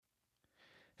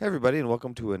Hey, everybody, and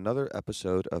welcome to another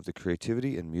episode of the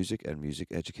Creativity in Music and Music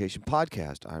Education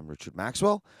Podcast. I'm Richard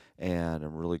Maxwell, and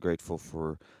I'm really grateful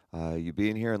for you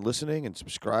being here and listening and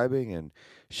subscribing and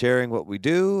sharing what we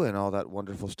do and all that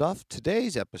wonderful stuff.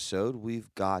 Today's episode,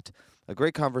 we've got a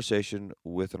great conversation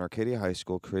with an Arcadia High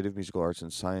School Creative Musical Arts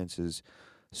and Sciences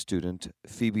student,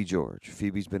 Phoebe George.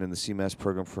 Phoebe's been in the CMAS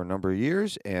program for a number of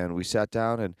years, and we sat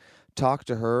down and talked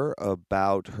to her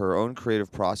about her own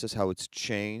creative process, how it's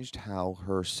changed, how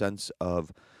her sense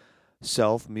of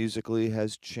self musically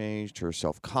has changed, her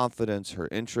self-confidence, her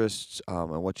interests,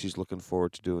 and what she's looking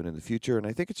forward to doing in the future. And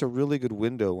I think it's a really good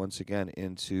window, once again,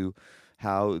 into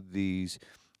how these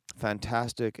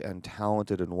fantastic and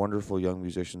talented and wonderful young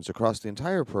musicians across the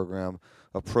entire program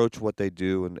approach what they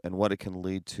do and what it can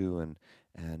lead to and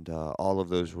all of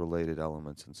those related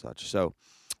elements and such. So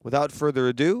without further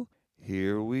ado,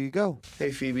 here we go. Hey,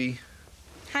 Phoebe.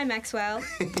 Hi, Maxwell.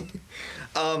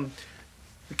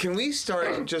 Can we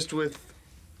start just with,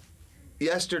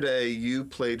 yesterday you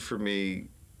played for me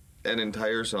an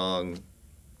entire song,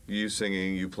 you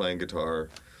singing, you playing guitar,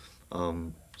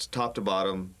 it's top to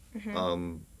bottom,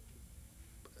 and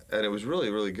it was really,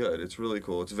 really good. It's really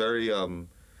cool. It's very...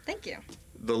 Thank you.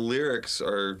 The lyrics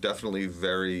are definitely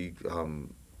very,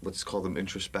 let's call them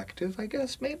introspective, I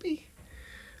guess, maybe?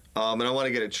 And I want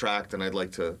to get it tracked, and I'd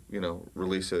like to,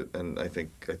 release it, and I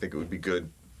think it would be good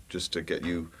just to get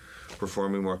you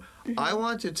performing more. I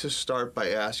wanted to start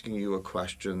by asking you a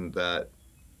question that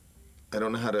I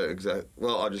don't know how to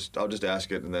I'll just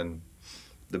ask it, and then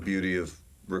the beauty of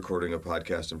recording a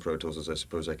podcast in Pro Tools is I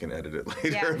suppose I can edit it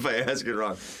later if I ask it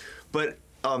wrong. But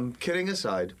kidding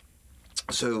aside,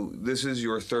 so this is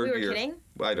your third year. We were kidding?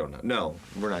 I don't know. No,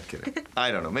 we're not kidding. I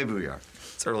don't know. Maybe we are.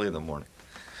 It's early in the morning.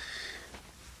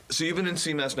 So you've been in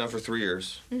CMAS now for 3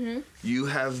 years. Mm-hmm. You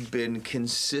have been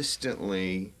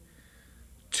consistently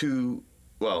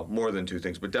more than two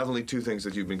things, but definitely two things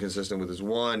that you've been consistent with is,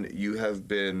 one, you have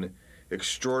been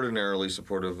extraordinarily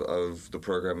supportive of the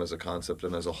program as a concept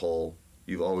and as a whole.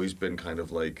 You've always been kind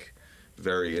of like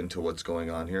very into what's going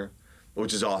on here,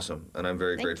 which is awesome, and I'm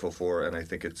very grateful for, and I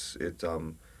think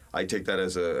I take that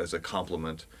as a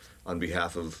compliment on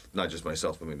behalf of not just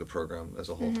myself, but the program as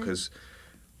a whole, because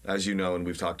as you know, and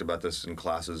we've talked about this in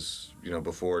classes,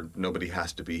 before, nobody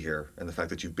has to be here. And the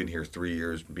fact that you've been here 3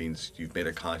 years means you've made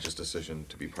a conscious decision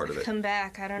to be part of it. Come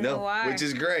back. I don't know why. Which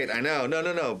is great. I know.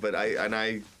 No. But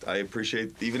I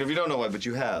appreciate, even if you don't know why, but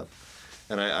you have.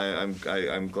 And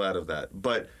I'm glad of that.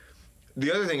 But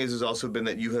the other thing is also been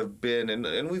that you have been,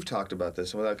 and we've talked about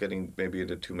this, and without getting maybe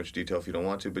into too much detail if you don't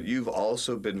want to, but you've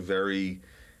also been very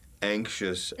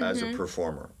anxious as a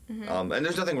performer. And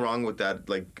there's nothing wrong with that,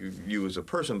 like you as a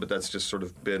person, but that's just sort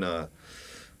of been a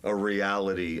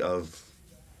reality of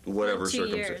whatever 2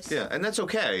 circumstance. years. Yeah, and that's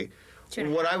okay.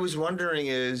 What I was wondering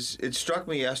is, it struck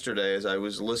me yesterday as I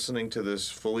was listening to this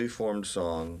fully formed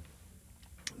song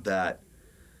that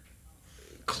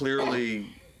clearly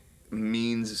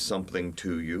means something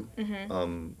to you.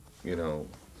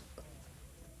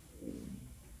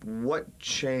 What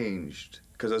changed?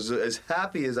 Because as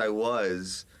happy as I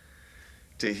was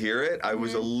to hear it, I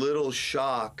was a little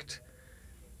shocked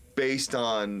based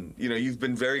on, you've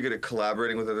been very good at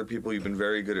collaborating with other people, you've been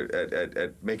very good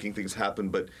at making things happen,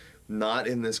 but not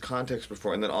in this context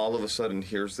before. And then all of a sudden,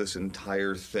 here's this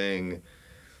entire thing,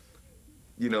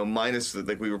 minus,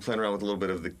 like, we were playing around with a little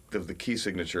bit of the key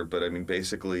signature, but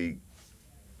basically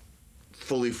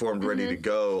fully formed, ready to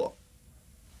go,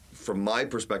 from my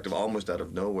perspective, almost out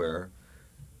of nowhere.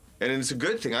 And it's a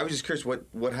good thing. I was just curious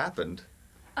what happened.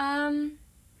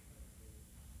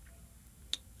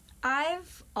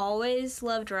 I've always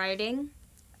loved writing.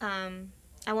 I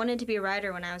wanted to be a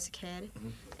writer when I was a kid.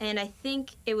 And I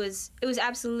think it was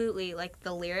absolutely like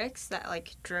the lyrics that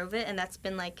like drove it, and that's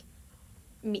been like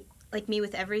me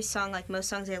with every song, like most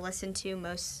songs I listen to,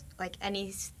 most like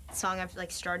any song I've like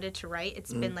started to write,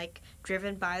 it's been like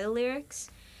driven by the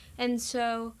lyrics. And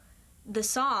so the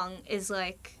song is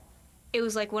like, it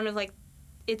was like one of the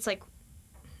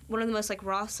most like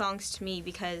raw songs to me,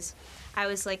 because I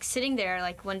was like sitting there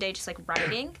like one day just like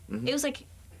writing. It was like,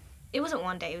 it wasn't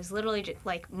one day, it was literally just,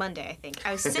 like Monday, I think.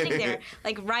 I was sitting there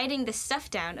like writing the stuff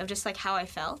down of just like how I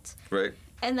felt. Right.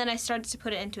 And then I started to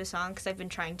put it into a song, because I've been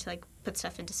trying to like put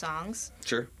stuff into songs.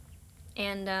 Sure.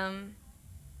 And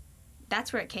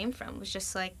that's where it came from, was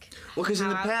just like... Well, because in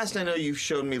the past, I know you've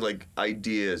shown me, like,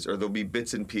 ideas, or there'll be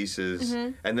bits and pieces,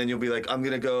 and then you'll be like, I'm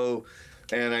going to go,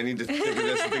 and I need to think of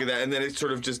this and think of that, and then it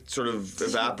sort of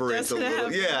evaporates a little.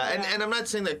 Yeah, and I'm not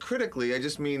saying that critically, I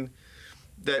just mean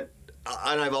that,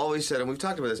 and I've always said, and we've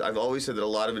talked about this, I've always said that a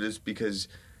lot of it is because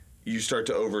you start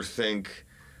to overthink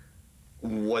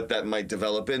what that might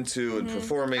develop into and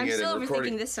performing I'm it still and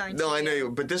recording. overthinking this song, No, too. I know you,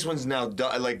 but this one's now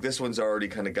done. Like this one's already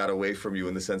kind of got away from you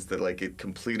in the sense that like it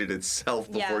completed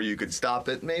itself before you could stop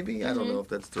it. Maybe I don't know if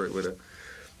that's the right way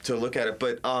to look at it,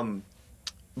 but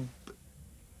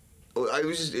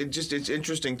it's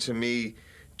interesting to me.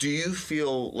 Do you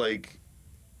feel like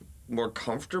more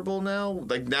comfortable now?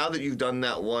 Like now that you've done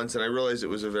that once, and I realized it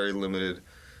was a very limited,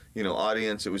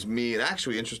 audience. It was me, and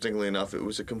actually, interestingly enough, it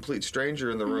was a complete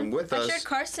stranger in the room with us. I showed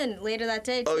Carson later that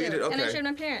day, too. Oh, you did? Okay. And I showed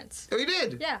my parents. Oh, you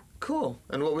did? Yeah. Cool.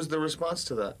 And what was the response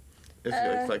to that,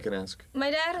 if I can ask?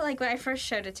 My dad, like, when I first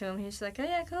showed it to him, he was like, oh,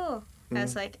 yeah, cool. I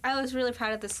was like, I was really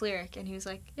proud of this lyric. And he was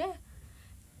like, yeah.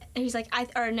 And he's like, I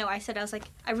was like,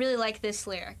 I really like this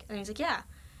lyric. And he was like, yeah.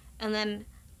 And then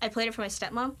I played it for my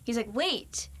stepmom. He's like,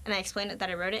 wait. And I explained that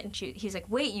I wrote it, and he's like,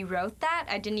 wait, you wrote that?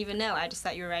 I didn't even know. I just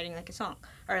thought you were writing, like, a song.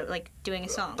 Or, like, doing a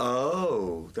song.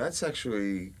 Oh, that's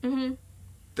actually... Mm-hmm.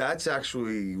 That's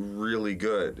actually really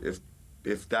good.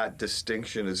 If that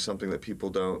distinction is something that people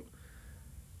don't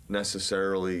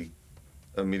necessarily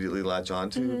immediately latch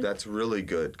onto, that's really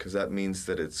good, because that means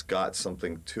that it's got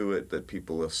something to it that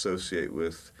people associate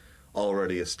with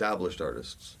already established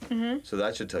artists. So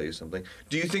that should tell you something.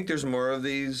 Do you think there's more of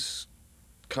these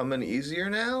coming easier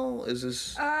now? Is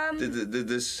this did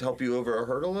this help you over a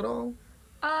hurdle at all?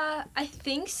 I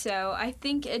think so. I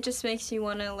think it just makes you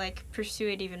want to, like, pursue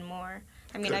it even more.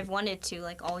 I mean, Good. I've wanted to,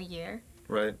 like, all year.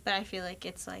 Right. But I feel like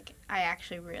it's, like, I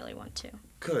actually really want to.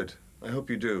 Good. I hope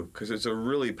you do, because it's a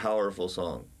really powerful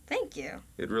song. Thank you.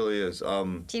 It really is.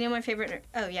 Do you know my favorite...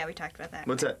 Oh, yeah, we talked about that.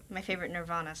 What's that? My favorite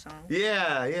Nirvana song.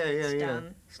 Yeah.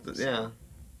 Dumb. Yeah.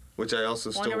 Which I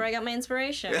also Wonder where I got my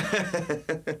inspiration.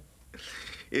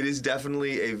 It is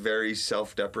definitely a very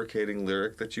self-deprecating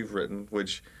lyric that you've written,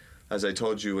 which, as I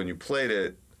told you when you played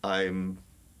it, I'm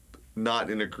not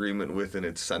in agreement with in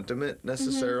its sentiment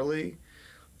necessarily.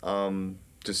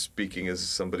 Just speaking as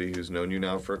somebody who's known you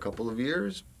now for a couple of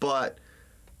years. But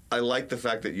I like the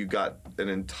fact that you got an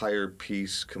entire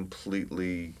piece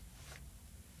completely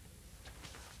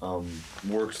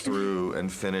worked through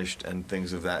and finished and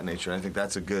things of that nature. I think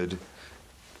that's a good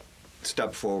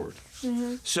step forward.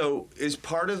 So is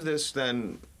part of this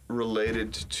then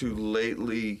related to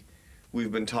lately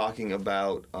we've been talking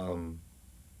about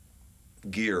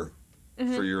gear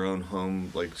for your own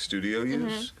home, like studio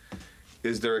use?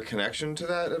 Is there a connection to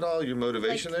that at all? Your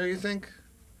motivation there, you think?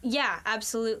 Yeah,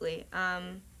 absolutely.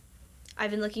 I've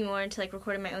been looking more into, like,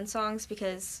 recording my own songs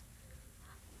because,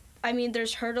 I mean,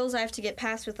 there's hurdles I have to get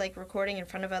past with, like, recording in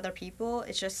front of other people.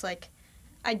 It's just, like,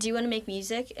 I do want to make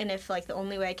music, and if, like, the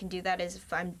only way I can do that is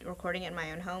if I'm recording it in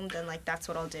my own home, then, like, that's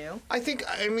what I'll do. I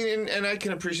mean, and I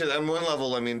can appreciate that. On one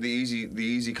level, I mean, the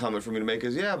easy comment for me to make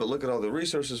is, yeah, but look at all the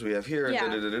resources we have here, and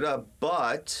da-da-da-da-da.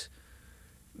 But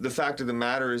the fact of the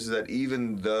matter is that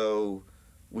even though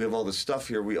we have all this stuff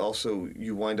here,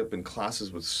 you wind up in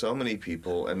classes with so many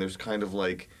people, and there's kind of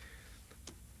like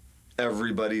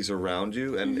everybody's around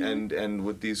you, and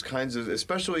with these kinds of,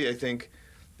 especially I think,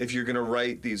 if you're going to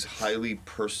write these highly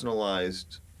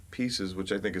personalized pieces,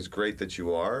 which I think is great that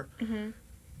you are,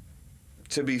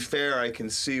 to be fair, I can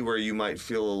see where you might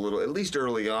feel a little, at least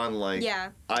early on, like,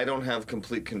 I don't have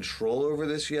complete control over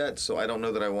this yet, so I don't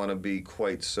know that I want to be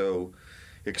quite so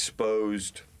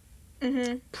exposed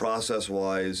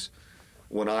process-wise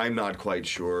when I'm not quite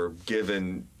sure,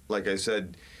 given, like I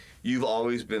said, you've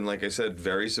always been, like I said,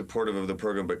 very supportive of the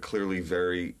program, but clearly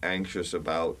very anxious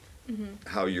about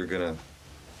how you're going to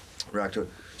react to it.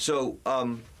 So,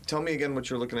 tell me again what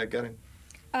you're looking at getting.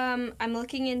 I'm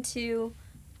looking into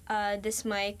this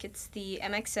mic. It's the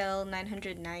MXL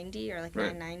 990 or like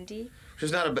 990. Which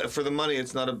is not a bad, for the money,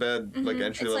 it's not a bad like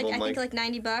entry level mic. I think like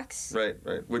 $90.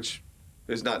 Right. Which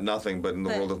is not nothing, but in the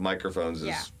world of microphones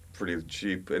is pretty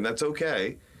cheap, and that's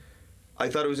okay. I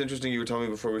thought it was interesting you were telling me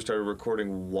before we started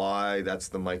recording why that's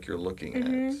the mic you're looking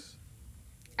at.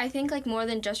 I think like more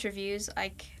than just reviews,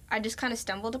 like I just kind of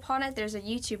stumbled upon it. There's a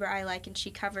YouTuber I like, and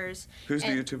she covers. Who's the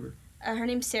YouTuber? Her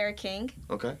name's Sarah King.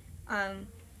 Okay.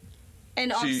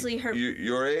 And obviously her.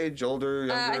 Your age, older,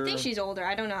 younger? I think she's older.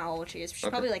 I don't know how old she is. She's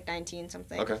probably like 19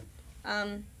 something. Okay.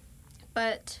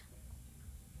 But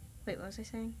wait, what was I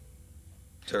saying?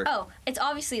 Sorry. Oh, it's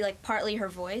obviously like partly her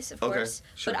voice, of course.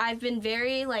 Sure. But I've been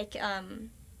very like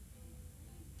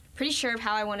pretty sure of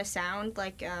how I want to sound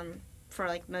like for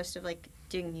like most of like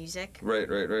doing music. Right.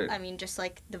 I mean, just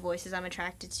like the voices I'm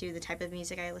attracted to, the type of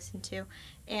music I listen to,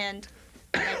 and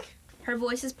like her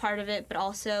voice is part of it, but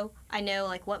also I know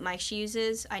like what mic she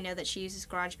uses. I know that she uses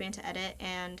GarageBand to edit,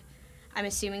 and I'm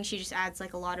assuming she just adds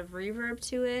like a lot of reverb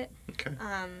to it. Okay.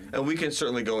 And we can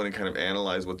certainly go in and kind of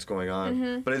analyze what's going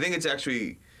on. But I think it's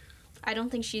actually, I don't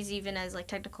think she's even as like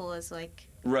technical as like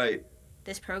Right.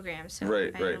 this program. So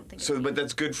Right. I don't think So, it'd but be-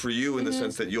 that's good for you in the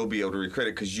sense that you'll be able to recreate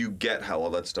it because you get how all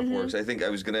that stuff works. I think I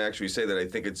was going to actually say that I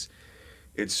think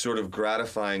it's sort of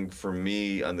gratifying for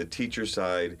me on the teacher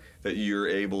side that you're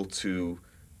able to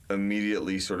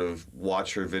immediately sort of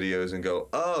watch her videos and go,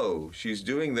 oh, she's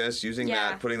doing this, using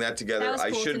Yeah. that, putting that together. That was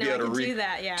I cool should to be know I able could do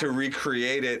that, yeah. to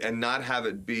recreate it and not have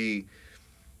it be,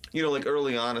 you know, like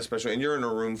early on especially, and you're in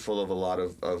a room full of a lot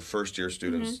of first-year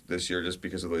students this year just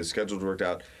because of the way the schedules worked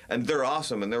out. And they're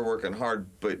awesome and they're working hard,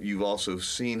 but you've also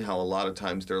seen how a lot of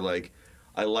times they're like,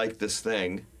 I like this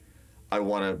thing. I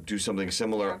want to do something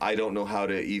similar. Yeah. I don't know how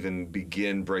to even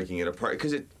begin breaking it apart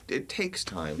because it takes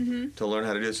time to learn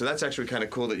how to do it. So that's actually kind of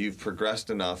cool that you've progressed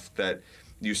enough that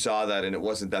you saw that and it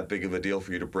wasn't that big of a deal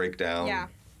for you to break down Yeah.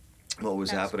 what was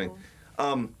That's happening.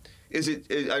 cool. Is it?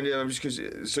 I mean, I'm just cause,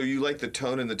 so you like the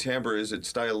tone and the timbre. Is it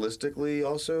stylistically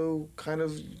also kind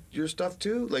of your stuff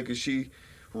too? Like, is she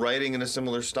writing in a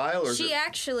similar style, or is She it,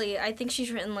 actually, I think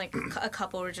she's written like a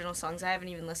couple original songs. I haven't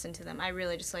even listened to them. I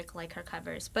really just like her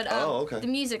covers. But okay. the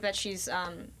music that she's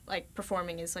like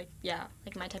performing is like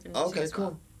like my type of music. okay, as cool,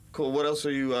 well. cool. What else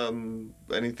are you?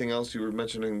 Anything else you were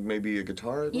mentioning? Maybe a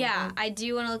guitar. At one Yeah, point? I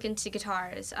do want to look into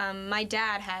guitars. My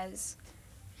dad has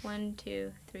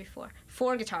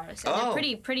 4 guitars. And Oh.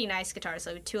 they're pretty nice guitars.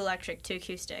 Like 2 electric, 2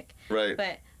 acoustic. Right.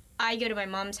 But I go to my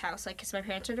mom's house, like, because my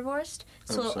parents are divorced.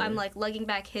 So sorry. I'm, like, lugging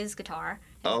back his guitar.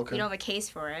 Oh, okay. We don't have a case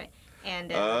for it.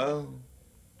 And Oh.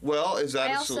 Well, is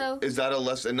that I a, is that a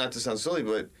less? And not to sound silly,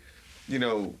 but you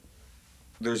know,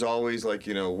 there's always like,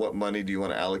 you know, what money do you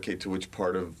want to allocate to which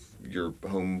part of your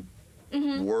home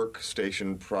work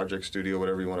station, project, studio,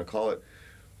 whatever you want to call it.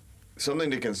 Something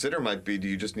to consider might be: do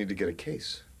you just need to get a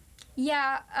case?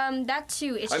 yeah, that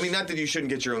too. It's I mean, not that you shouldn't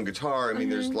get your own guitar. I mean,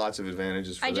 there's lots of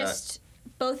advantages for that.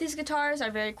 Both his guitars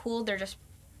are very cool. They're just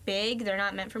big. They're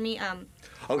not meant for me.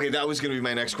 Okay, that was going to be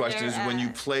my next question: is They're, when you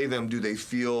play them, do they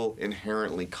feel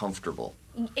inherently comfortable?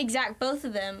 Both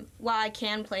of them. While I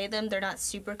can play them, they're not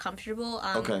super comfortable.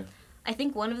 Okay. I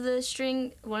think one of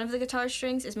the guitar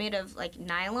strings is made of like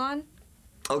nylon.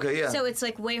 Okay, yeah. So it's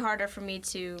like way harder for me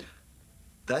to.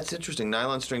 That's interesting.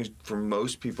 Nylon strings for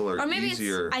most people are Or maybe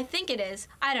easier. I think it is.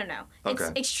 I don't know. It's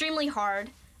Okay. extremely hard.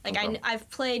 Like Okay. I've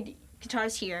played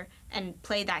guitars here and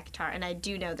played that guitar, and I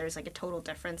do know there's like a total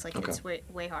difference. Like Okay. it's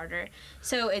way harder.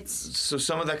 So it's So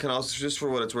some of that can also, just for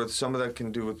what it's worth, some of that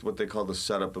can do with what they call the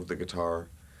setup of the guitar.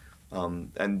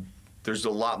 And there's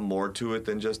a lot more to it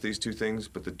than just these two things,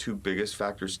 but the two biggest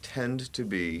factors tend to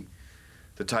be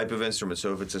the type of instrument.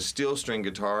 So if it's a steel string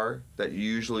guitar, that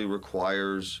usually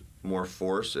requires more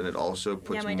force, and it also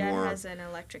puts yeah. My dad more has an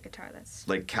electric guitar that's.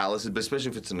 like calluses, but especially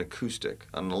if it's an acoustic.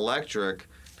 On an electric,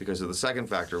 because of the second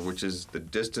factor, which is the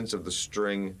distance of the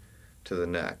string to the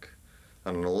neck.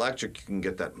 On an electric, you can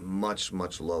get that much,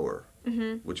 much lower,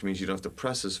 which means you don't have to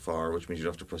press as far, which means you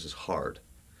don't have to press as hard.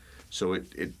 So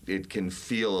it can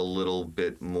feel a little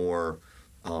bit more,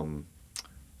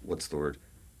 what's the word,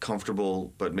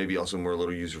 comfortable, but maybe also more a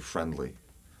little user-friendly.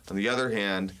 On the other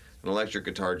hand, an electric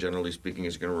guitar, generally speaking,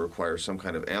 is going to require some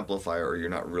kind of amplifier or you're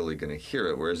not really going to hear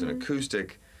it, whereas an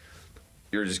acoustic,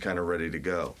 you're just kind of ready to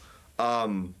go.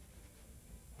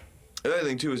 The other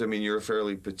thing, too, is, I mean, you're a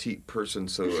fairly petite person,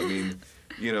 so, I mean,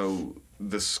 you know,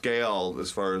 the scale, as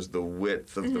far as the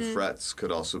width of the frets,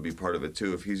 could also be part of it,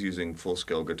 too, if he's using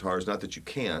full-scale guitars. Not that you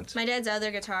can't. My dad's other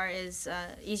guitar is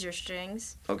easier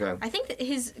strings. Okay. I think that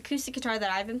his acoustic guitar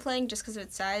that I've been playing, just because of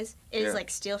its size, is Yeah. like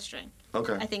steel string.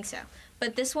 Okay. I think so.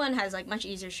 But this one has like much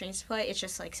easier strings to play. It's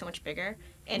just like so much bigger,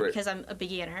 and Right. because I'm a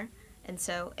beginner,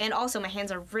 and also my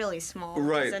hands are really small.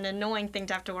 Right. It's an annoying thing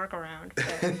to have to work around.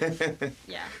 But,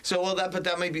 yeah. So, well,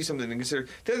 that may be something to consider.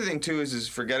 The other thing, too, is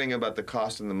forgetting about the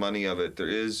cost and the money of it. There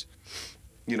is,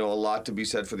 you know, a lot to be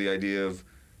said for the idea of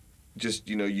just,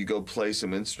 you know, you go play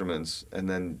some instruments and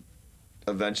then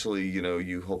eventually, you know,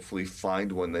 you hopefully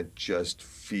find one that just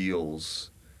feels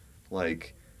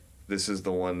like this is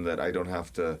the one that I don't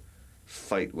have to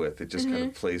fight with. It just kind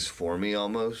of plays for me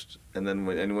almost. And then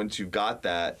once you've got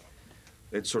that,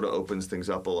 it sort of opens things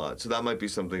up a lot. So that might be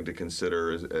something to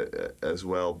consider as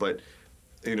well. But,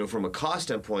 you know, from a cost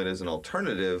standpoint, as an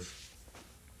alternative,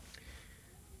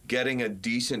 getting a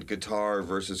decent guitar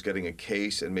versus getting a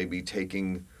case and maybe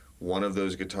taking one of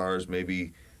those guitars,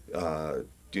 maybe,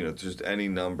 you know, just any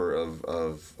number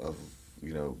of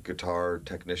you know, guitar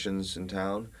technicians in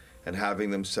town and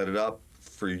having them set it up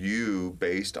for you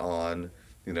based on,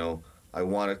 you know, I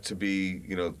want it to be,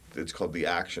 you know, it's called the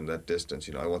action, that distance.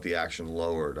 You know, I want the action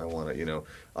lowered. I want it, you know,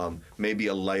 maybe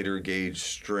a lighter gauge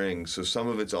string. So some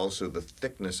of it's also the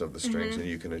thickness of the strings, and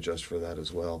you can adjust for that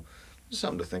as well. Just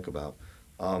something to think about.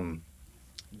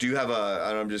 Do you have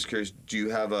I'm just curious, do you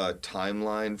have a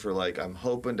timeline for, like, I'm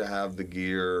hoping to have the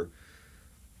gear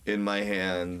in my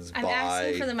hands I'm by...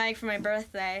 asking for the mic for my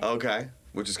birthday. Okay.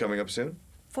 Which is coming up soon?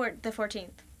 For the 14th.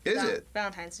 Is it?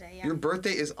 Valentine's Day, yeah. Your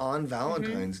birthday is on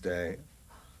Valentine's Day.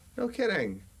 No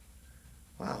kidding.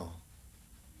 Wow.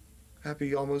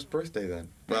 Happy almost birthday then.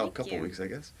 Well, a couple weeks, I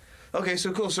guess. Okay,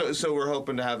 so cool. So we're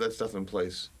hoping to have that stuff in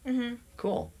place. Mm-hmm.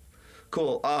 Cool.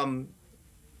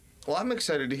 Well, I'm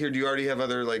excited to hear. Do you already have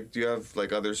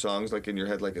other songs like in your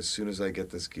head? Like, as soon as I get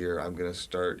this gear, I'm gonna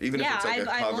start. Even if it's like a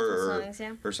cover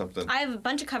or something. I have a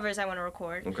bunch of covers I want to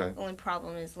record. Okay. The only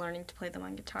problem is learning to play them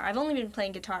on guitar. I've only been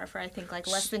playing guitar for I think like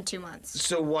less than 2 months.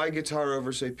 So why guitar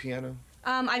over, say, piano?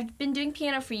 I've been doing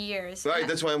piano for years. Right.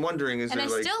 That's why I'm wondering. I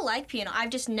still like piano. I've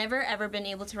just never ever been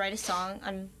able to write a song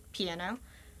on piano.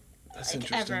 That's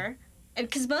interesting. Ever.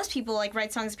 Because most people like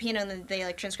write songs on piano and then they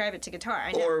like transcribe it to guitar.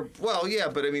 I know.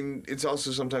 But I mean, it's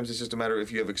also sometimes it's just a matter of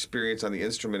if you have experience on the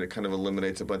instrument, it kind of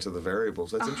eliminates a bunch of the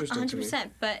variables. That's interesting 100%, to me.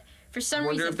 100%. But for some I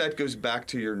reason, wonder if that goes back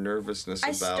to your nervousness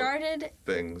about started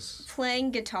things.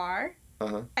 Playing guitar,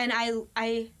 and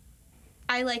I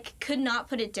like could not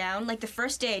put it down. Like the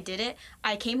first day I did it,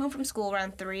 I came home from school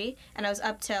around 3, and I was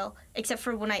up till, except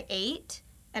for when I ate,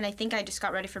 and I think I just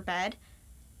got ready for bed,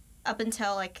 up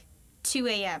until like 2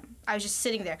 a.m. I was just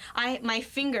sitting there. My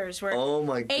fingers were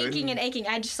aching and aching.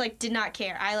 I just like did not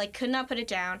care. I like could not put it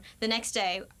down. The next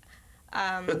day,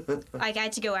 like I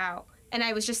had to go out, and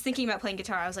I was just thinking about playing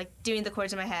guitar. I was like doing the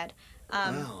chords in my head.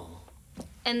 Wow.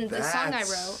 And the song I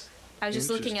wrote, I was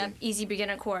just looking up easy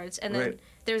beginner chords, and then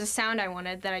there was a sound I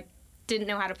wanted that I didn't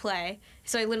know how to play,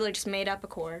 so I literally just made up a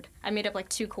chord. I made up like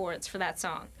 2 chords for that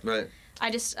song. Right. I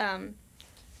just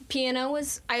piano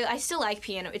was I still like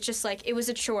piano. It's just like it was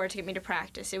a chore to get me to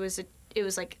practice. It was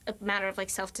like a matter of like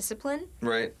self-discipline.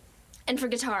 Right. And for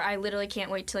guitar, I literally can't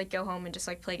wait to like go home and just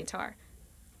like play guitar.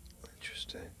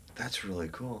 Interesting. That's really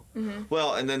cool. Mm-hmm.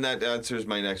 Well, and then that answers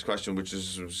my next question, which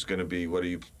is going to be, what do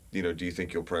you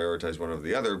think you'll prioritize one over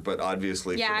the other? But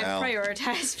obviously, for now, I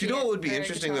prioritize. Do you know what would be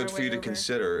interesting though for you to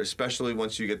consider, especially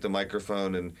once you get the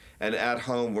microphone and at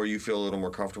home where you feel a little more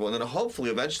comfortable, and then hopefully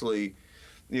eventually,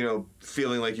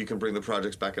 feeling like you can bring the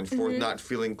projects back and forth, not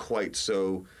feeling quite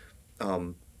so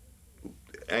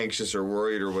anxious or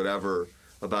worried or whatever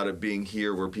about it being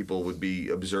here where people would be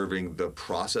observing the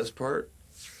process part,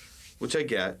 which I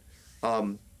get.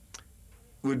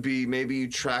 Would be maybe you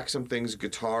track some things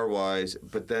guitar-wise,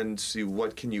 but then see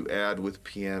what can you add with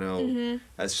piano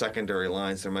as secondary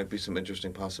lines. There might be some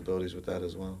interesting possibilities with that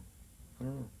as well. I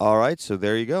don't know. All right, so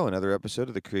there you go. Another episode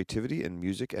of the Creativity in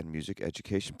Music and Music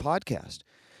Education podcast.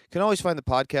 You can always find the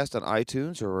podcast on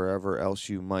iTunes or wherever else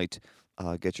you might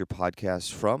get your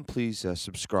podcasts from. Please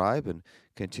subscribe and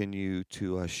continue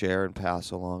to share and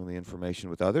pass along the information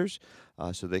with others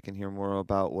so they can hear more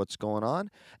about what's going on,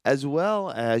 as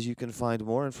well as you can find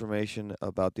more information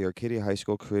about the Arcadia High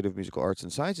School Creative Musical Arts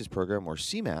and Sciences program, or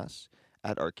CMAS,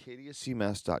 at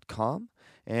arcadiacmas.com,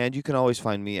 and you can always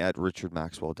find me at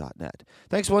richardmaxwell.net.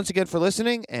 Thanks once again for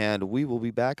listening, and we will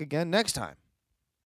be back again next time.